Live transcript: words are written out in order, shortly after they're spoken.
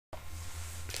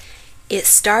It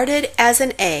Started as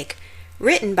an Egg,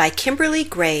 written by Kimberlee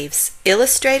Graves,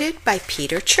 illustrated by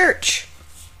Peter Church.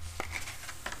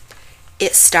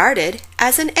 It started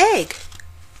as an egg.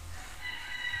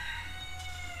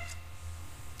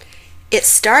 It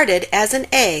started as an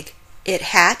egg. It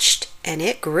hatched and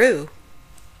it grew.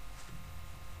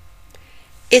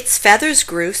 Its feathers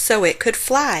grew so it could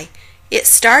fly. It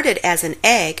started as an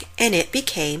egg and it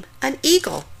became an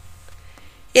eagle.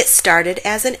 It started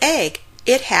as an egg.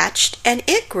 It hatched and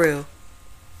it grew.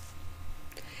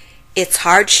 Its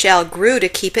hard shell grew to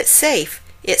keep it safe.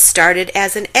 It started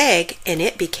as an egg and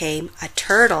it became a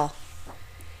turtle.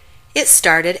 It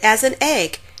started as an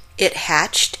egg. It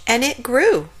hatched and it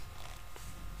grew.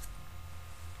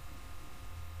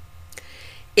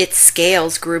 Its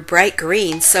scales grew bright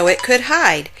green so it could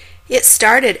hide. It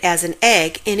started as an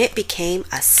egg and it became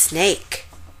a snake.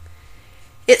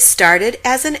 It started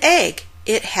as an egg.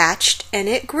 It hatched and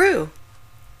it grew.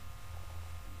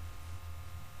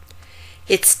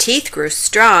 Its teeth grew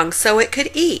strong so it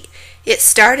could eat. It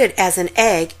started as an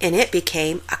egg and it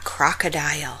became a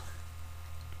crocodile.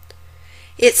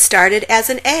 It started as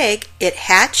an egg. It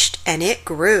hatched and it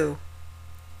grew.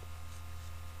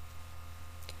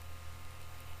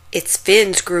 Its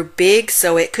fins grew big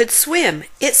so it could swim.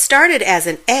 It started as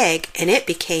an egg and it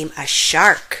became a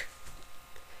shark.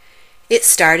 It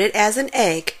started as an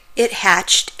egg. It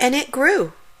hatched and it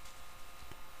grew.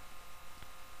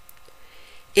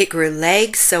 It grew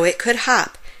legs so it could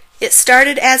hop. It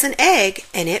started as an egg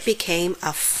and it became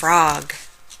a frog.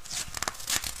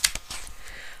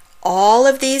 All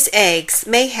of these eggs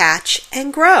may hatch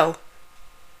and grow.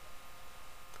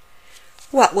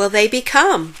 What will they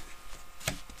become?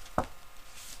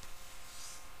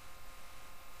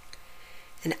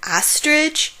 An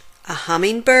ostrich, a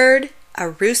hummingbird, a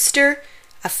rooster,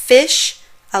 a fish,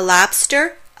 a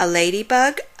lobster, a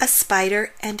ladybug, a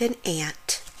spider, and an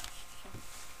ant.